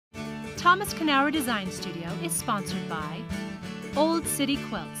Thomas Knauer Design Studio is sponsored by Old City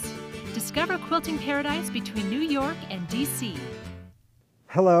Quilts. Discover quilting paradise between New York and DC.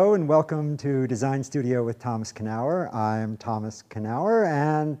 Hello and welcome to Design Studio with Thomas Knauer. I'm Thomas Knauer,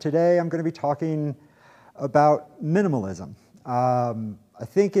 and today I'm going to be talking about minimalism. I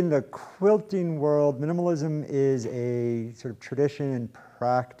think in the quilting world, minimalism is a sort of tradition and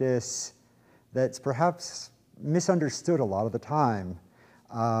practice that's perhaps misunderstood a lot of the time.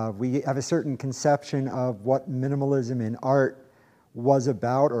 We have a certain conception of what minimalism in art was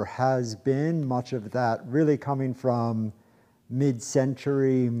about or has been, much of that really coming from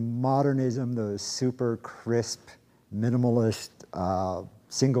mid-century modernism, those super crisp, minimalist,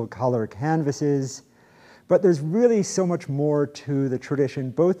 single-color canvases. But there's really so much more to the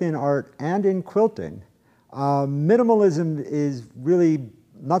tradition, both in art and in quilting. Minimalism is really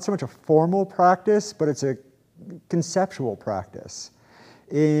not so much a formal practice, but it's a conceptual practice.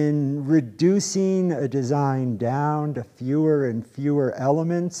 In reducing a design down to fewer and fewer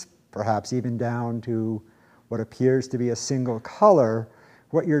elements, perhaps even down to what appears to be a single color,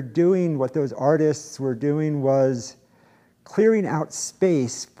 what you're doing, what those artists were doing was clearing out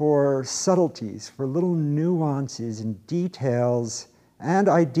space for subtleties, for little nuances and details and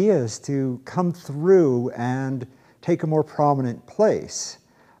ideas to come through and take a more prominent place.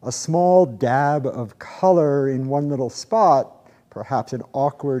 A small dab of color in one little spot, perhaps an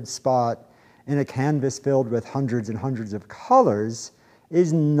awkward spot in a canvas filled with hundreds and hundreds of colors,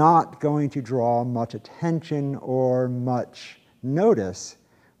 is not going to draw much attention or much notice,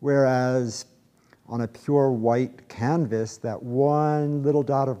 whereas on a pure white canvas, that one little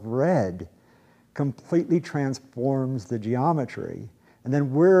dot of red completely transforms the geometry. And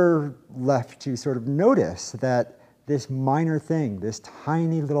then we're left to sort of notice that this minor thing, this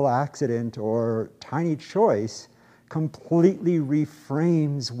tiny little accident or tiny choice, completely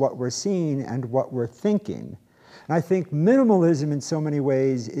reframes what we're seeing and what we're thinking. And I think minimalism in so many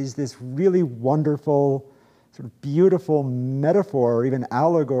ways is this really wonderful, sort of beautiful metaphor or even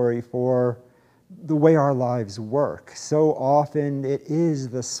allegory for the way our lives work. So often it is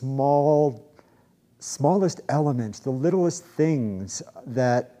the smallest elements, the littlest things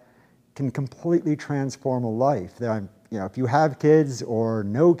that can completely transform a life. If you have kids or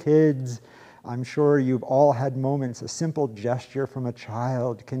no kids, I'm sure you've all had moments, a simple gesture from a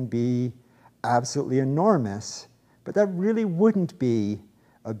child can be absolutely enormous, but that really wouldn't be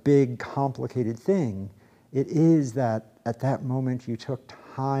a big, complicated thing. It is that at that moment you took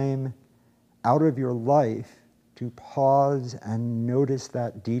time out of your life to pause and notice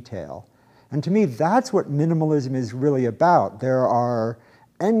that detail. And to me, that's what minimalism is really about. There are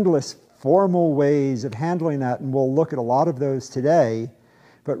endless formal ways of handling that, and we'll look at a lot of those today.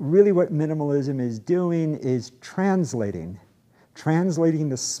 But really what minimalism is doing is translating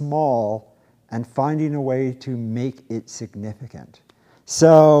the small and finding a way to make it significant.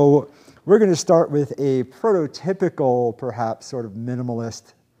 So we're going to start with a prototypical, perhaps, sort of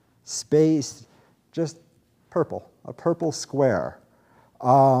minimalist space, just purple, a purple square.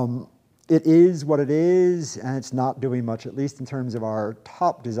 It is what it is, and it's not doing much, at least in terms of our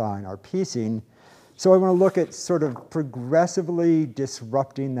top design, our piecing. So I want to look at sort of progressively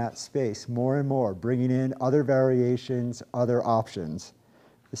disrupting that space more and more, bringing in other variations, other options.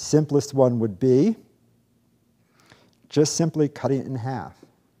 The simplest one would be just simply cutting it in half.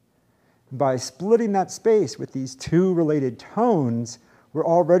 By splitting that space with these two related tones, we're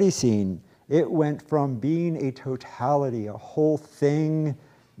already seeing it went from being a totality, a whole thing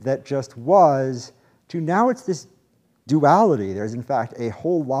that just was, to now it's this duality. There's in fact a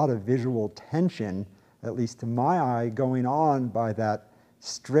whole lot of visual tension, at least to my eye, going on by that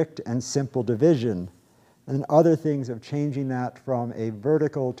strict and simple division. And other things of changing that from a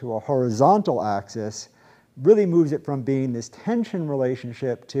vertical to a horizontal axis really moves it from being this tension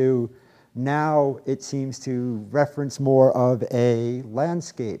relationship to now it seems to reference more of a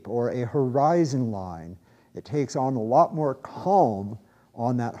landscape or a horizon line. It takes on a lot more calm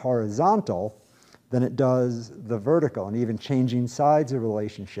on that horizontal than it does the vertical, and even changing sides of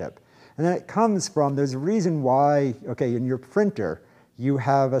relationship. And then it comes from, there's a reason why, okay, in your printer, you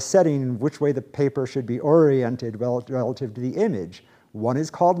have a setting in which way the paper should be oriented relative to the image. One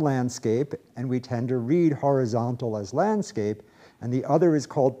is called landscape, and we tend to read horizontal as landscape, and the other is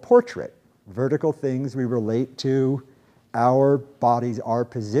called portrait. Vertical things we relate to our bodies, our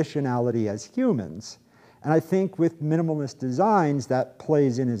positionality as humans. And I think with minimalist designs, that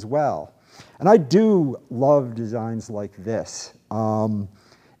plays in as well. And I do love designs like this,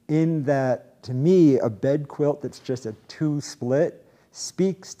 in that, to me, a bed quilt that's just a two-split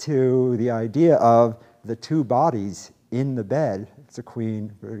speaks to the idea of the two bodies in the bed it's a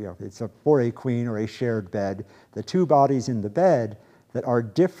queen, it's for a queen or a shared bed, the two bodies in the bed that are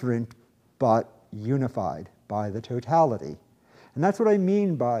different but unified by the totality. And that's what I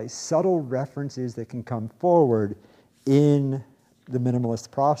mean by subtle references that can come forward in the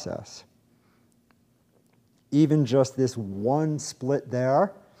minimalist process. Even just this one split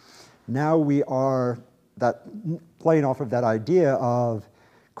there, now we are playing off of that idea of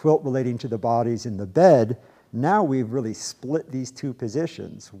quilt relating to the bodies in the bed. Now we've really split these two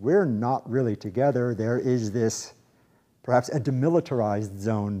positions. We're not really together. There is this perhaps a demilitarized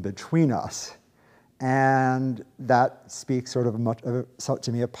zone between us. And that speaks sort of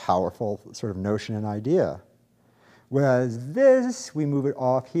to me a powerful sort of notion and idea. Whereas this, we move it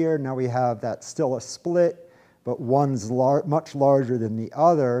off here. Now we have that still a split, but one's much larger than the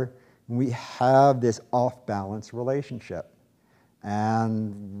other. And we have this off-balance relationship.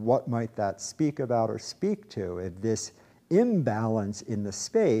 And what might that speak about or speak to? If this imbalance in the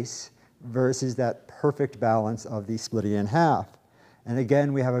space versus that perfect balance of the splitting in half. And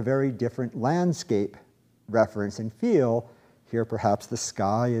again, we have a very different landscape reference and feel. Here, perhaps the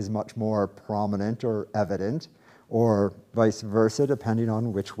sky is much more prominent or evident, or vice versa, depending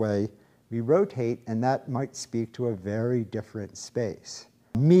on which way we rotate, and that might speak to a very different space.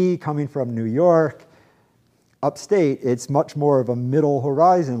 Me coming from New York, upstate, it's much more of a middle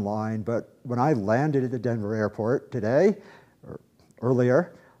horizon line, but when I landed at the Denver airport today, or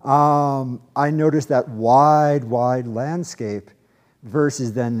earlier, I noticed that wide landscape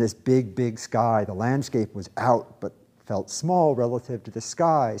versus then this big sky. The landscape was out, but felt small relative to the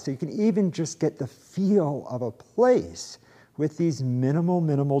sky. So you can even just get the feel of a place with these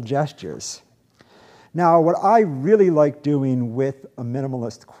minimal gestures. Now, what I really like doing with a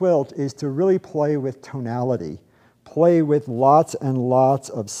minimalist quilt is to really play with tonality, play with lots and lots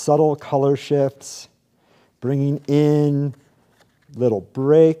of subtle color shifts, bringing in little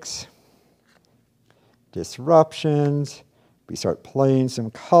breaks, disruptions. We start playing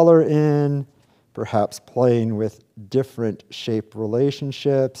some color in, perhaps playing with different shape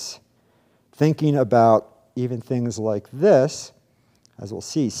relationships, thinking about even things like this, as we'll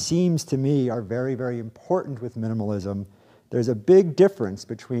see, seams to me are very important with minimalism. There's a big difference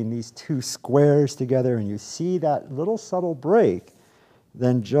between these two squares together, and you see that little subtle break,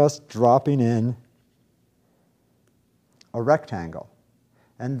 than just dropping in a rectangle.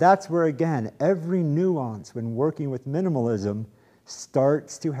 And that's where, again, every nuance when working with minimalism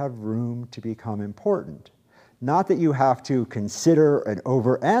starts to have room to become important. Not that you have to consider and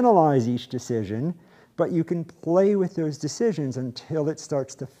overanalyze each decision, but you can play with those decisions until it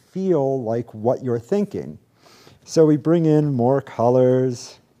starts to feel like what you're thinking. So we bring in more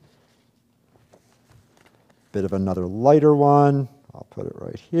colors, bit of another lighter one. I'll put it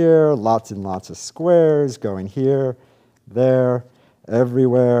right here. Lots and lots of squares going here, there,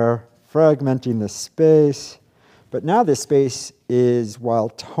 everywhere, fragmenting the space. But now this space is, while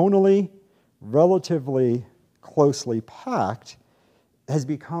tonally relatively closely packed, has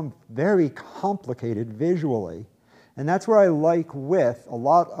become very complicated visually. And that's where I like with a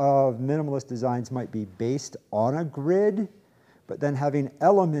lot of minimalist designs might be based on a grid, but then having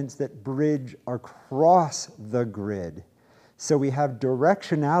elements that bridge across the grid. So we have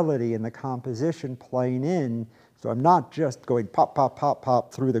directionality in the composition playing in. So I'm not just going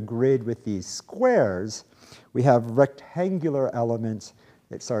pop through the grid with these squares. We have rectangular elements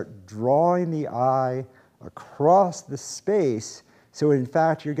that start drawing the eye across the space. So in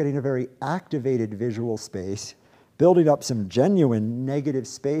fact, you're getting a very activated visual space, building up some genuine negative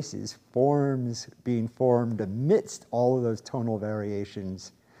spaces, forms being formed amidst all of those tonal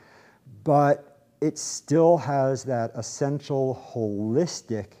variations. But it still has that essential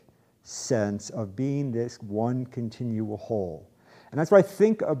holistic sense of being this one continual whole. And that's what I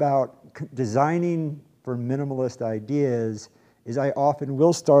think about designing for minimalist ideas, is I often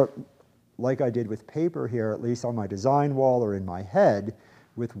will start, like I did with paper here, at least on my design wall or in my head,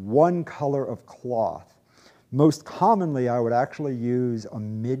 with one color of cloth. Most commonly, I would actually use a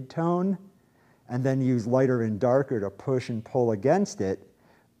mid-tone and then use lighter and darker to push and pull against it.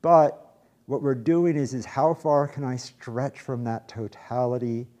 But what we're doing is how far can I stretch from that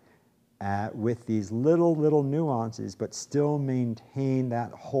totality with these little nuances, but still maintain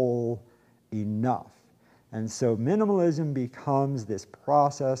that whole enough. And so minimalism becomes this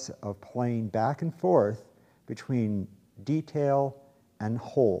process of playing back and forth between detail and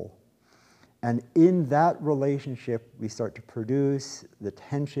whole. And in that relationship, we start to produce the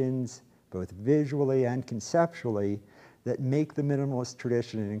tensions, both visually and conceptually, that make the minimalist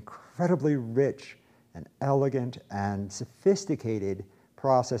tradition an incredibly rich and elegant and sophisticated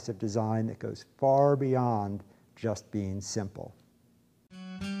process of design that goes far beyond just being simple.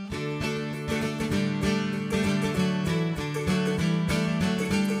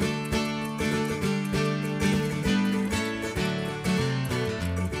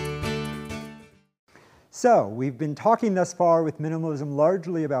 So we've been talking thus far with minimalism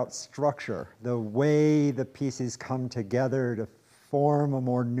largely about structure, the way the pieces come together to form a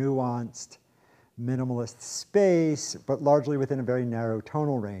more nuanced minimalist space, but largely within a very narrow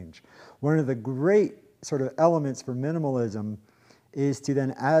tonal range. One of the great sort of elements for minimalism is to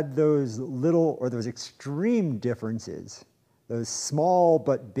then add those little or those extreme differences, those small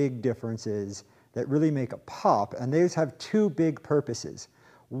but big differences that really make a pop, and those have two big purposes.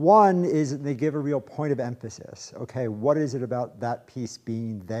 One is that they give a real point of emphasis. Okay, what is it about that piece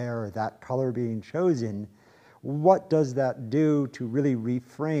being there, or that color being chosen? What does that do to really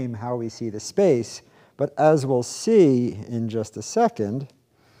reframe how we see the space? But as we'll see in just a second,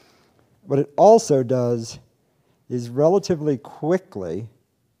 what it also does is relatively quickly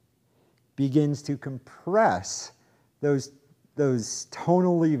begins to compress those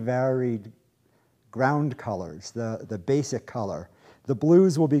tonally varied ground colors, the basic color. The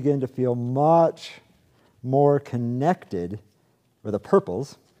blues will begin to feel much more connected, or the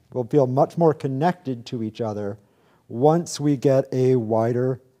purples will feel much more connected to each other once we get a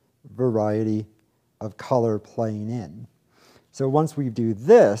wider variety of color playing in. So once we do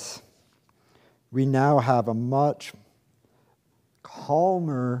this, we now have a much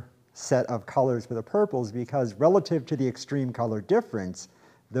calmer set of colors for the purples, because relative to the extreme color difference,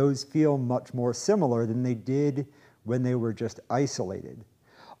 those feel much more similar than they did when they were just isolated.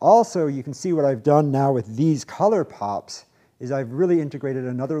 Also, you can see what I've done now with these color pops is I've really integrated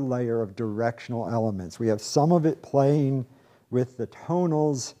another layer of directional elements. We have some of it playing with the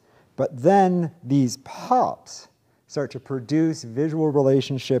tonals, but then these pops start to produce visual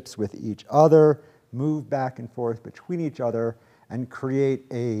relationships with each other, move back and forth between each other, and create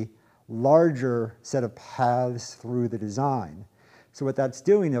a larger set of paths through the design. So what that's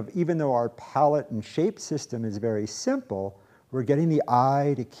doing, even though our palette and shape system is very simple, we're getting the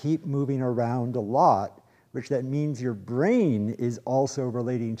eye to keep moving around a lot, which that means your brain is also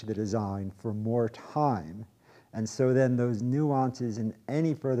relating to the design for more time. And so then those nuances and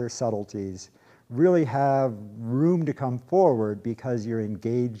any further subtleties really have room to come forward because you're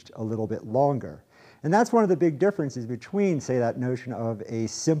engaged a little bit longer. And that's one of the big differences between, say, that notion of a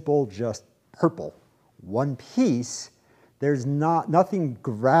simple, just purple, one piece. There's nothing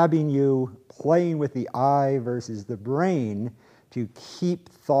grabbing you, playing with the eye versus the brain to keep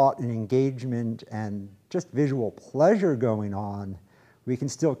thought and engagement and just visual pleasure going on. We can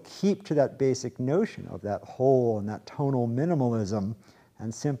still keep to that basic notion of that whole and that tonal minimalism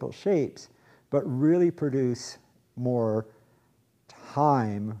and simple shapes, but really produce more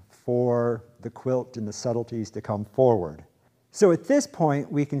time for the quilt and the subtleties to come forward. So at this point,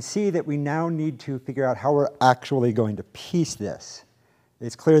 we can see that we now need to figure out how we're actually going to piece this.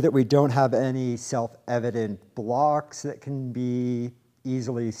 It's clear that we don't have any self-evident blocks that can be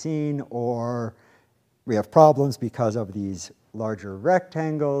easily seen, or we have problems because of these larger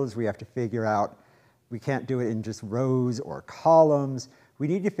rectangles. We have to figure out, we can't do it in just rows or columns. We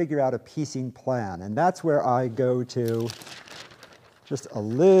need to figure out a piecing plan, and that's where I go to just a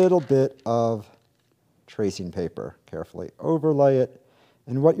little bit of tracing paper. Carefully overlay it,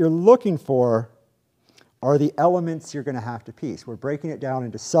 and what you're looking for are the elements you're going to have to piece. We're breaking it down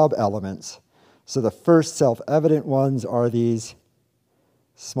into sub-elements. So the first self-evident ones are these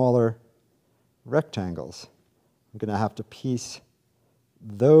smaller rectangles. I'm going to have to piece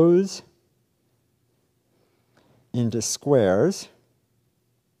those into squares.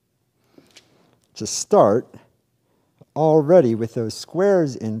 To start, already with those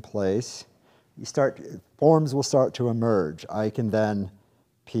squares in place, forms will start to emerge. I can then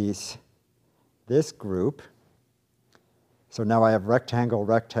piece this group. So now I have rectangle,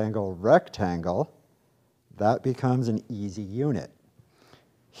 rectangle, rectangle. That becomes an easy unit.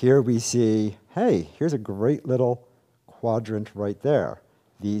 Here we see, hey, here's a great little quadrant right there.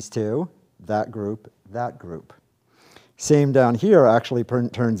 These two, that group, that group. Same down here actually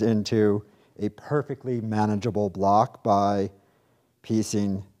turns into a perfectly manageable block by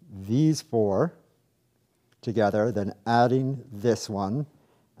piecing these four together, then adding this one,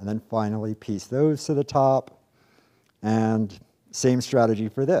 and then finally piece those to the top. And same strategy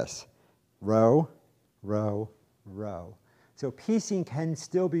for this. Row, row, row. So piecing can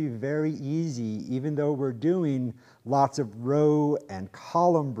still be very easy, even though we're doing lots of row and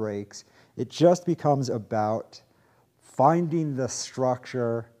column breaks. It just becomes about finding the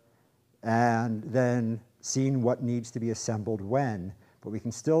structure and then seeing what needs to be assembled when. But we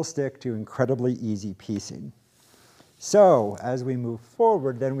can still stick to incredibly easy piecing. So as we move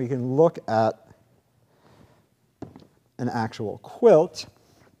forward, then we can look at an actual quilt,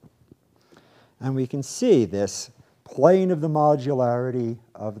 and we can see this plane of the modularity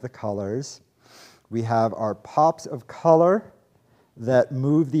of the colors. We have our pops of color that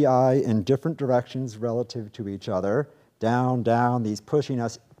move the eye in different directions relative to each other. Down, down, these pushing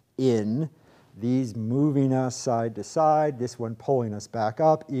us in, these moving us side to side, this one pulling us back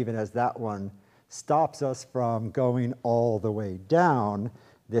up, even as that one stops us from going all the way down,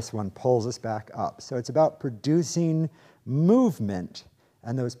 this one pulls us back up. So it's about producing movement,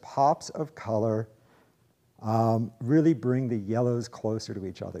 and those pops of color really bring the yellows closer to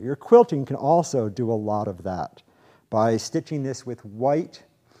each other. Your quilting can also do a lot of that. By stitching this with white,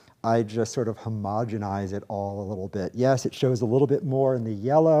 I just sort of homogenize it all a little bit. Yes, it shows a little bit more in the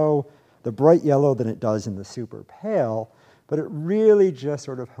yellow, the bright yellow, than it does in the super pale, but it really just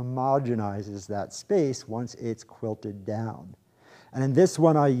sort of homogenizes that space once it's quilted down. And in this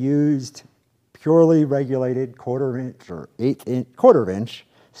one, I used purely regulated quarter-inch or quarter-inch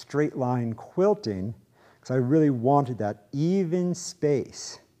straight line quilting, because I really wanted that even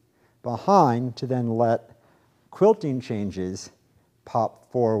space behind to then let quilting changes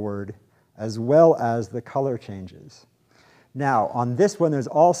pop forward, as well as the color changes. Now, on this one, there's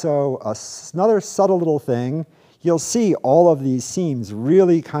also another subtle little thing. You'll see all of these seams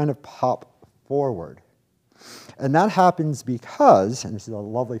really kind of pop forward. And that happens because, and this is a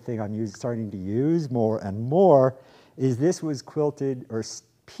lovely thing I'm starting to use more and more, is this was quilted or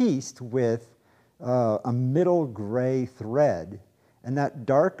pieced with a middle gray thread. And that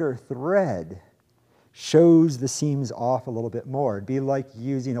darker thread shows the seams off a little bit more. It'd be like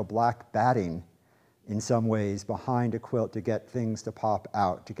using a black batting in some ways behind a quilt to get things to pop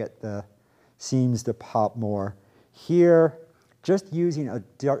out, to get the seams to pop more. Here, just using a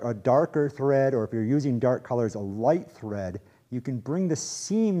darker thread, or if you're using dark colors, a light thread, you can bring the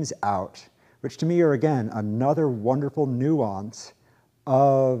seams out, which to me are, again, another wonderful nuance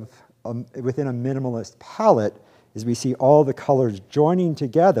of within a minimalist palette, is we see all the colors joining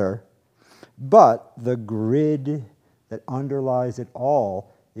together, but the grid that underlies it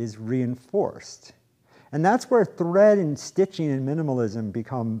all is reinforced. And that's where thread and stitching and minimalism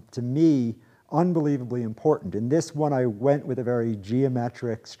become, to me, unbelievably important. In this one, I went with a very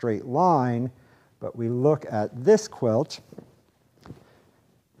geometric straight line, but we look at this quilt,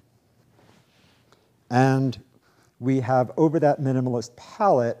 and we have, over that minimalist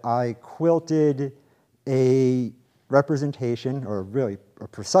palette, I quilted a representation, or really a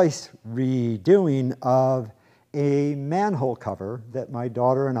precise redoing of a manhole cover that my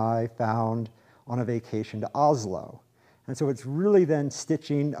daughter and I found on a vacation to Oslo. And so it's really then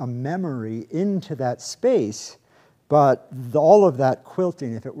stitching a memory into that space, but all of that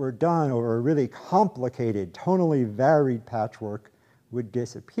quilting, if it were done over a really complicated, tonally varied patchwork, would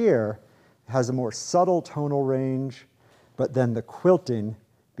disappear. It has a more subtle tonal range, but then the quilting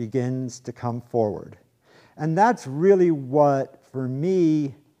begins to come forward. And that's really what, for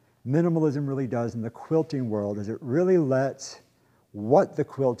me, minimalism really does in the quilting world, is it really lets what the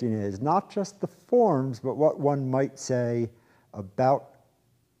quilting is, not just the forms, but what one might say about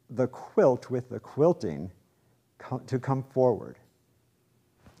the quilt with the quilting to come forward.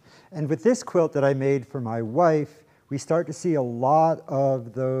 And with this quilt that I made for my wife, we start to see a lot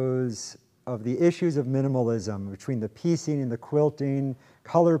of the issues of minimalism between the piecing and the quilting,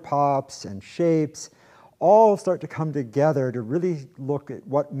 color pops and shapes, all start to come together to really look at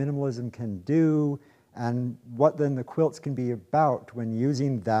what minimalism can do and what then the quilts can be about when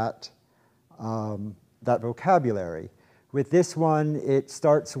using that vocabulary. With this one, it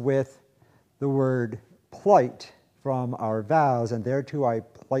starts with the word plight from our vows, and thereto I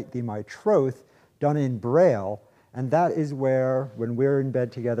plight thee my troth, done in Braille. And that is where, when we're in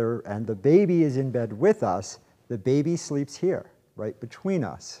bed together and the baby is in bed with us, the baby sleeps here, right between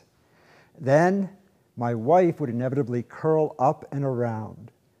us. Then my wife would inevitably curl up and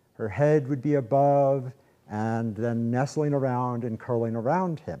around. Her head would be above, and then nestling around and curling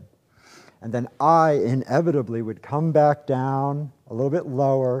around him. And then I inevitably would come back down a little bit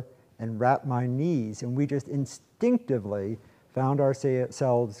lower and wrap my knees, and we just instinctively found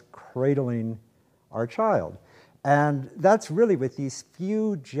ourselves cradling our child. And that's really, with these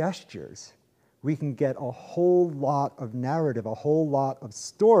few gestures, we can get a whole lot of narrative, a whole lot of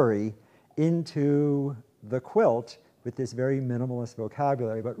story into the quilt with this very minimalist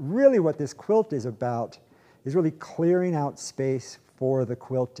vocabulary. But really what this quilt is about is really clearing out space for the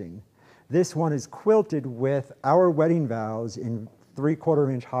quilting. This one is quilted with our wedding vows in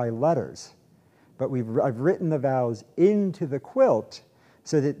 3/4-inch high letters. But I've written the vows into the quilt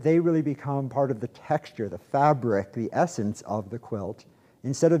so that they really become part of the texture, the fabric, the essence of the quilt,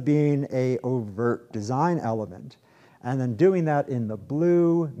 instead of being an overt design element. And then doing that in the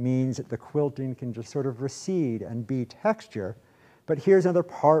blue means that the quilting can just sort of recede and be texture. But here's another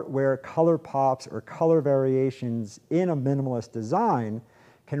part where color pops or color variations in a minimalist design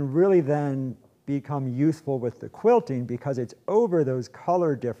can really then become useful with the quilting, because it's over those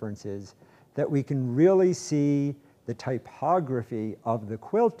color differences that we can really see the typography of the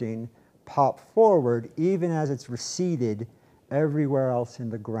quilting pop forward, even as it's receded everywhere else in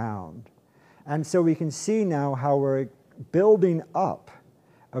the ground. And so we can see now how we're building up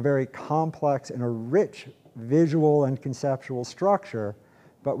a very complex and a rich visual and conceptual structure,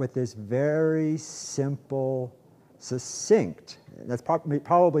 but with this very simple, succinct, that's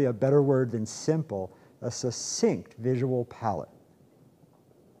probably a better word than simple, a succinct visual palette.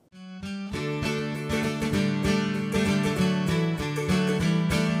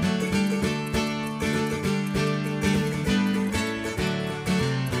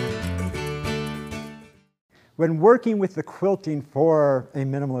 When working with the quilting for a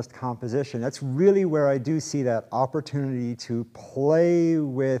minimalist composition, that's really where I do see that opportunity to play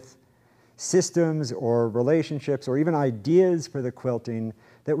with systems or relationships or even ideas for the quilting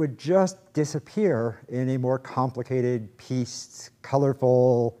that would just disappear in a more complicated, pieced,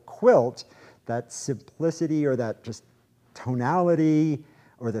 colorful quilt. That simplicity or that just tonality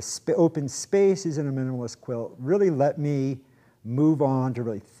or the open spaces in a minimalist quilt really let me move on to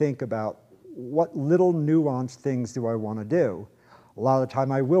really think about what little nuanced things do I want to do. A lot of the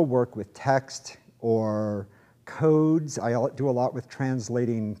time I will work with text or codes. I do a lot with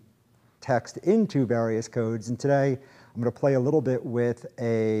translating text into various codes, and today I'm going to play a little bit with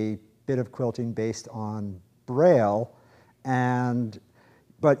a bit of quilting based on Braille,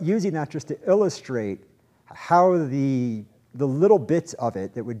 but using that just to illustrate how the little bits of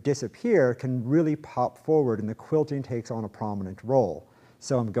it that would disappear can really pop forward and the quilting takes on a prominent role.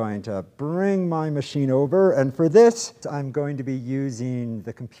 So I'm going to bring my machine over, and for this I'm going to be using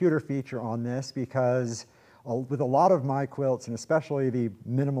the computer feature on this, because with a lot of my quilts, and especially the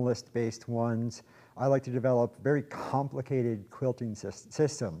minimalist-based ones, I like to develop very complicated quilting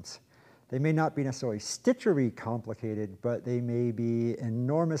systems. They may not be necessarily stitchery complicated, but they may be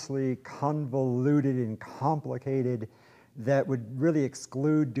enormously convoluted and complicated that would really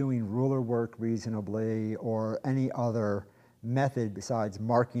exclude doing ruler work reasonably or any other method besides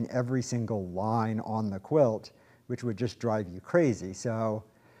marking every single line on the quilt, which would just drive you crazy. So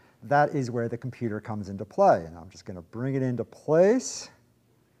that is where the computer comes into play. And I'm just going to bring it into place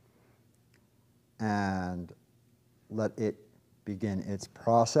and let it begin its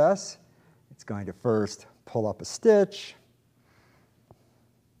process. It's going to first pull up a stitch,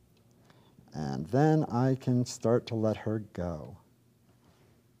 and then I can start to let her go.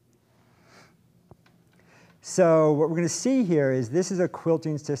 So what we're going to see here is this is a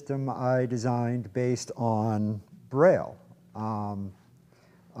quilting system I designed based on Braille. And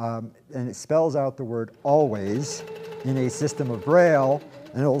it spells out the word always in a system of Braille,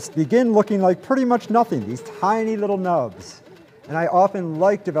 and it'll begin looking like pretty much nothing, these tiny little nubs. And I often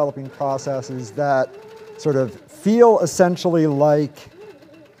like developing processes that sort of feel essentially like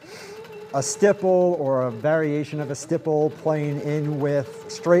a stipple or a variation of a stipple playing in with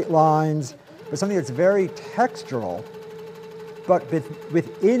straight lines, but something that's very textural, but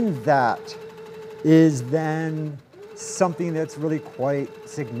within that is then something that's really quite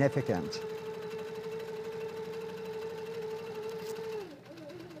significant.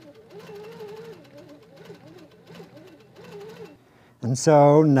 And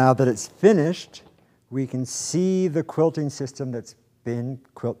so now that it's finished, we can see the quilting system that's been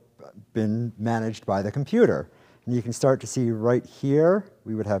managed by the computer. And you can start to see right here,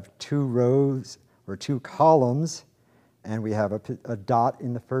 we would have 2 rows or 2 columns, and we have a dot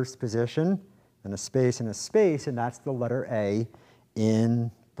in the first position, and a space, and that's the letter A in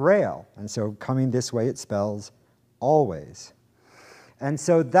Braille. And so coming this way, it spells always. And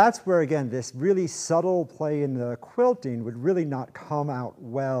so that's where, again, this really subtle play in the quilting would really not come out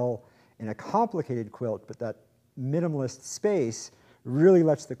well in a complicated quilt, but that minimalist space really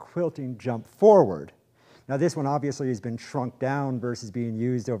lets the quilting jump forward. Now this one obviously has been shrunk down versus being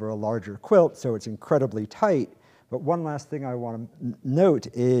used over a larger quilt, so it's incredibly tight. But one last thing I want to note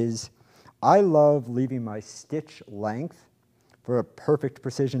is I love leaving my stitch length for a perfect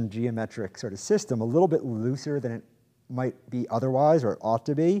precision geometric sort of system a little bit looser than it might be otherwise, or it ought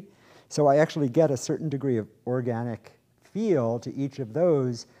to be. So I actually get a certain degree of organic feel to each of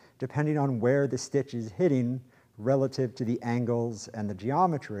those depending on where the stitch is hitting relative to the angles and the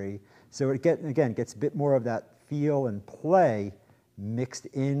geometry. So it gets a bit more of that feel and play mixed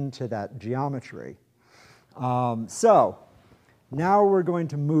into that geometry. So now we're going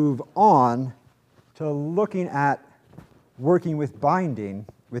to move on to looking at working with binding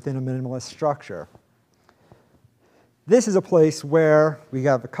within a minimalist structure. This is a place where we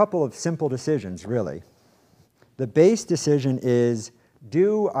have a couple of simple decisions, really. The base decision is,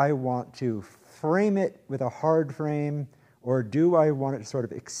 do I want to frame it with a hard frame, or do I want it to sort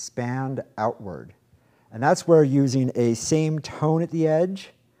of expand outward? And that's where using a same tone at the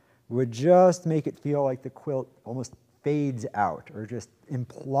edge would just make it feel like the quilt almost fades out, or just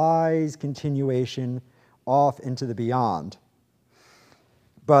implies continuation off into the beyond.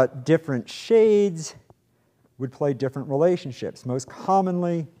 But different shades would play different relationships. Most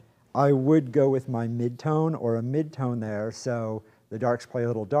commonly, I would go with my mid-tone or a mid-tone there, so the darks play a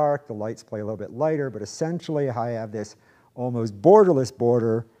little dark, the lights play a little bit lighter, but essentially I have this almost borderless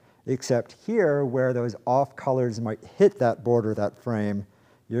border, except here where those off colors might hit that border, that frame,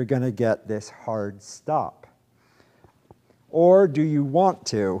 you're going to get this hard stop. Or do you want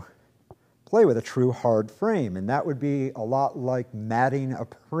to play with a true hard frame? And that would be a lot like matting a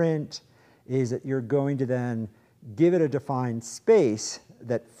print, is that you're going to then give it a defined space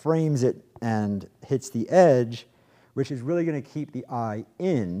that frames it and hits the edge, which is really going to keep the eye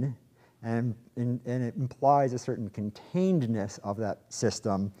in, and it implies a certain containedness of that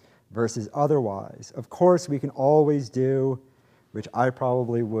system versus otherwise. Of course, we can always do, which I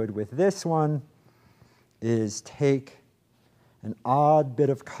probably would with this one, is take an odd bit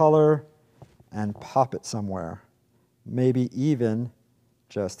of color and pop it somewhere. Maybe even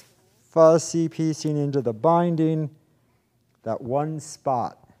just fussy piecing into the binding that one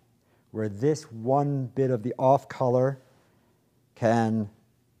spot where this one bit of the off color can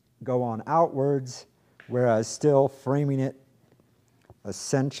go on outwards, whereas still framing it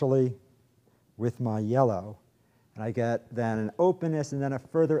essentially with my yellow. And I get then an openness and then a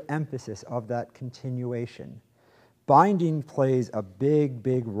further emphasis of that continuation. Binding plays a big,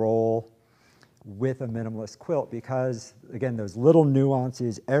 big role with a minimalist quilt because, again, those little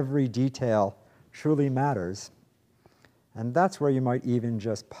nuances, every detail truly matters. And that's where you might even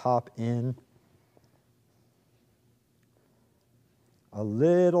just pop in a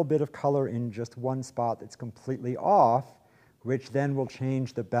little bit of color in just one spot that's completely off, which then will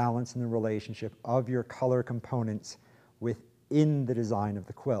change the balance and the relationship of your color components within the design of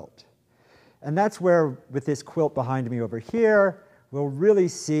the quilt. And that's where, with this quilt behind me over here, we'll really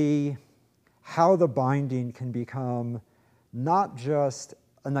see how the binding can become not just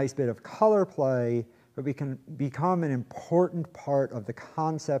a nice bit of color play, but we can become an important part of the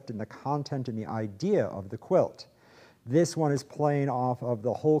concept and the content and the idea of the quilt. This one is playing off of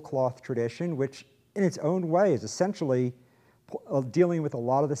the whole cloth tradition, which in its own way is essentially dealing with a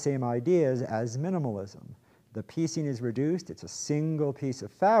lot of the same ideas as minimalism. The piecing is reduced, it's a single piece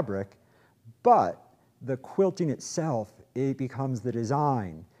of fabric, but the quilting itself, it becomes the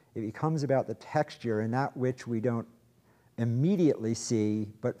design. It becomes about the texture and that which we don't immediately see,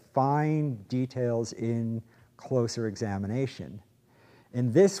 but find details in closer examination.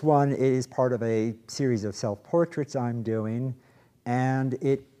 In this one, it is part of a series of self-portraits I'm doing, and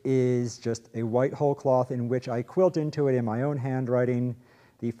it is just a white whole cloth in which I quilt into it in my own handwriting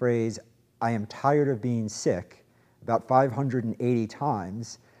the phrase, "I am tired of being sick," about 580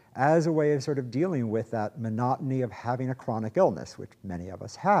 times, as a way of sort of dealing with that monotony of having a chronic illness, which many of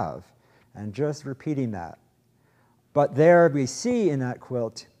us have, and just repeating that. But there we see in that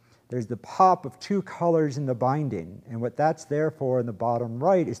quilt, there's the pop of two colors in the binding, and what that's there for in the bottom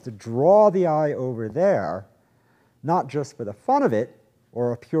right is to draw the eye over there, not just for the fun of it,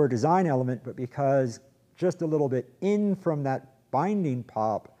 or a pure design element, but because just a little bit in from that binding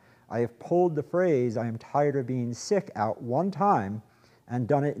pop, I have pulled the phrase, "I am tired of being sick," out one time, and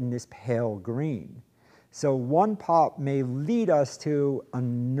done it in this pale green. So one pop may lead us to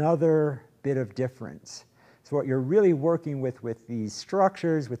another bit of difference. So what you're really working with these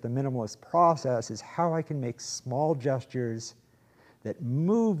structures, with the minimalist process, is how I can make small gestures that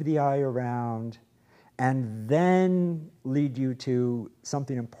move the eye around and then lead you to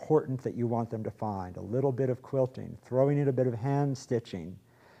something important that you want them to find. A little bit of quilting, throwing in a bit of hand stitching.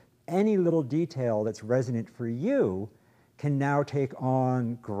 Any little detail that's resonant for you can now take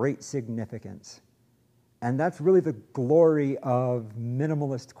on great significance. And that's really the glory of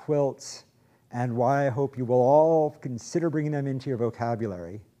minimalist quilts and why I hope you will all consider bringing them into your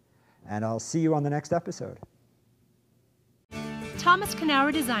vocabulary. And I'll see you on the next episode. Thomas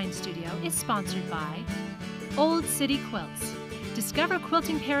Knauer Design Studio is sponsored by Old City Quilts. Discover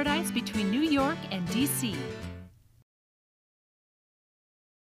quilting paradise between New York and DC.